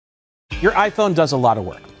Your iPhone does a lot of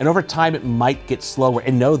work, and over time it might get slower.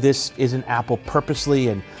 And no, this isn't Apple purposely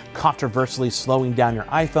and controversially slowing down your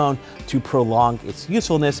iPhone to prolong its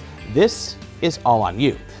usefulness. This is all on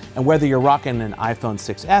you. And whether you're rocking an iPhone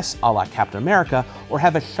 6S a la Captain America or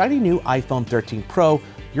have a shiny new iPhone 13 Pro,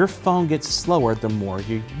 your phone gets slower the more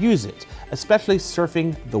you use it, especially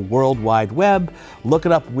surfing the World Wide Web,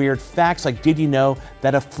 looking up weird facts like, did you know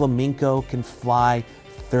that a flamenco can fly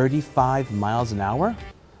 35 miles an hour?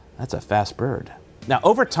 That's a fast bird. Now,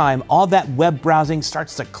 over time, all that web browsing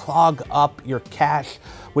starts to clog up your cache,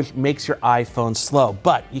 which makes your iPhone slow.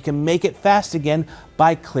 But you can make it fast again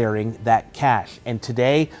by clearing that cache. And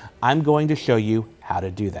today, I'm going to show you how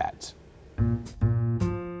to do that.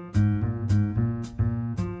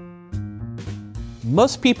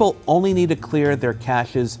 Most people only need to clear their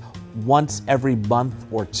caches once every month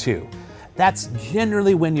or two. That's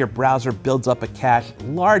generally when your browser builds up a cache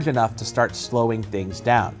large enough to start slowing things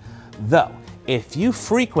down. Though, if you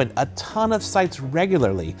frequent a ton of sites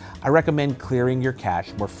regularly, I recommend clearing your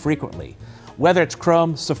cache more frequently. Whether it's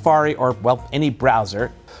Chrome, Safari, or, well, any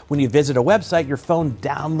browser, when you visit a website, your phone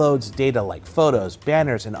downloads data like photos,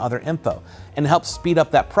 banners, and other info. And to help speed up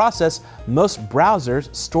that process, most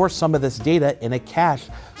browsers store some of this data in a cache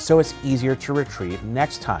so it's easier to retrieve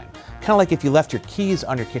next time. Kind of like if you left your keys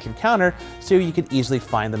on your kitchen counter so you can easily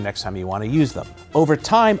find them next time you want to use them. Over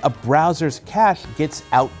time, a browser's cache gets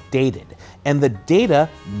outdated, and the data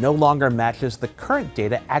no longer matches the current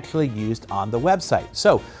data actually used on the website.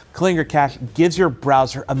 So, clearing your cache gives your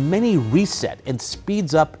browser a mini reset and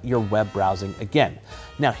speeds up your web browsing again.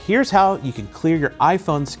 Now, here's how you can clear your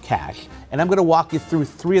iPhone's cache, and I'm going to walk you through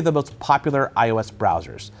 3 of the most popular iOS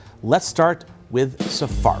browsers. Let's start with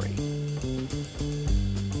Safari.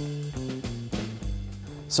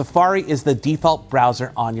 Safari is the default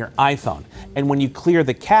browser on your iPhone, and when you clear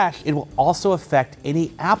the cache, it will also affect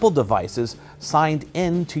any Apple devices signed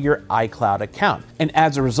in to your iCloud account. And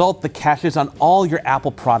as a result, the caches on all your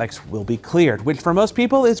Apple products will be cleared, which for most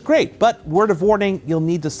people is great, but word of warning, you'll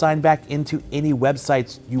need to sign back into any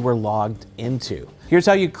websites you were logged into. Here's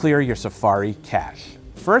how you clear your Safari cache.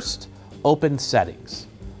 First, open Settings.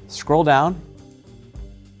 Scroll down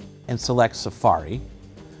and select Safari.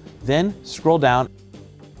 Then scroll down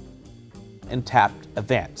and tap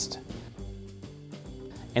Advanced.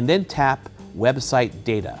 And then tap Website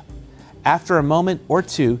Data. After a moment or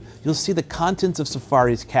two, you'll see the contents of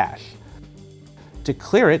Safari's cache. To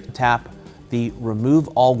clear it, tap the Remove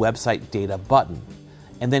All Website Data button,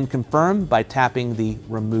 and then confirm by tapping the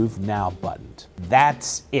Remove Now button.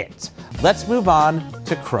 That's it. Let's move on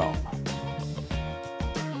to Chrome.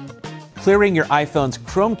 Clearing your iPhone's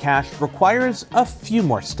Chrome cache requires a few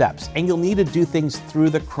more steps, and you'll need to do things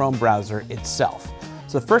through the Chrome browser itself.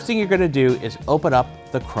 So the first thing you're going to do is open up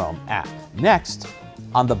the Chrome app. Next,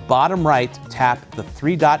 on the bottom right, tap the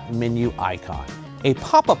 3-dot menu icon. A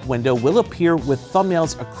pop-up window will appear with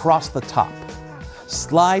thumbnails across the top.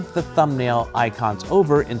 Slide the thumbnail icons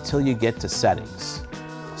over until you get to Settings.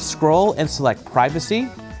 Scroll and select Privacy,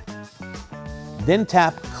 then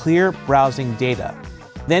tap Clear Browsing Data.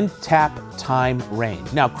 Then tap Time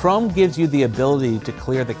Range. Now, Chrome gives you the ability to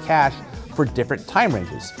clear the cache for different time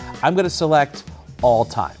ranges. I'm going to select All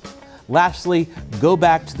Time. Lastly, go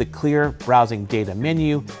back to the Clear Browsing Data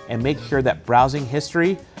menu and make sure that browsing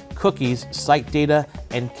history, cookies, site data,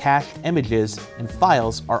 and cache images and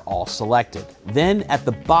files are all selected. Then at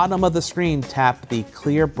the bottom of the screen, tap the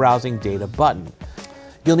Clear Browsing Data button.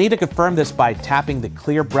 You'll need to confirm this by tapping the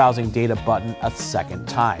Clear Browsing Data button a second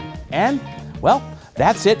time. And, well,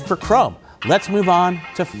 that's it for Chrome. Let's move on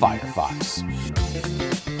to Firefox.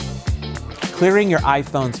 Clearing your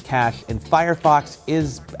iPhone's cache in Firefox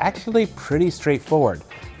is actually pretty straightforward.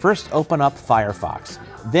 First, open up Firefox.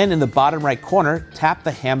 Then in the bottom right corner, tap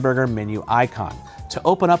the hamburger menu icon to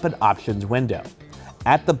open up an options window.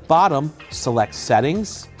 At the bottom, select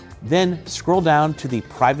Settings, then scroll down to the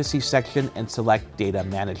Privacy section and select Data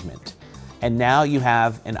Management. And now you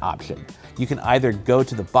have an option. You can either go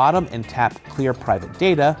to the bottom and tap Clear Private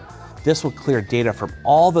Data. This will clear data from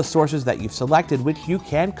all the sources that you've selected, which you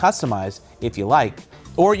can customize if you like.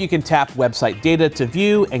 Or you can tap Website Data to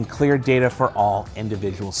view and clear data for all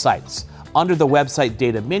individual sites. Under the Website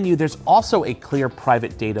Data menu, there's also a Clear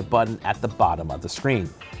Private Data button at the bottom of the screen.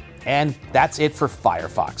 And that's it for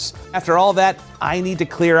Firefox. After all that, I need to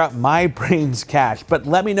clear out my brain's cache, but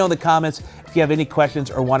let me know in the comments if you have any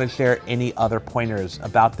questions or want to share any other pointers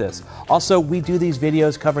about this. Also, we do these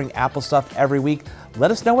videos covering Apple stuff every week.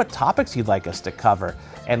 Let us know what topics you'd like us to cover.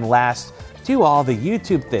 And last, do all the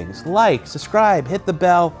YouTube things, like, subscribe, hit the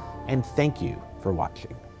bell, and thank you for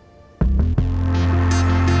watching.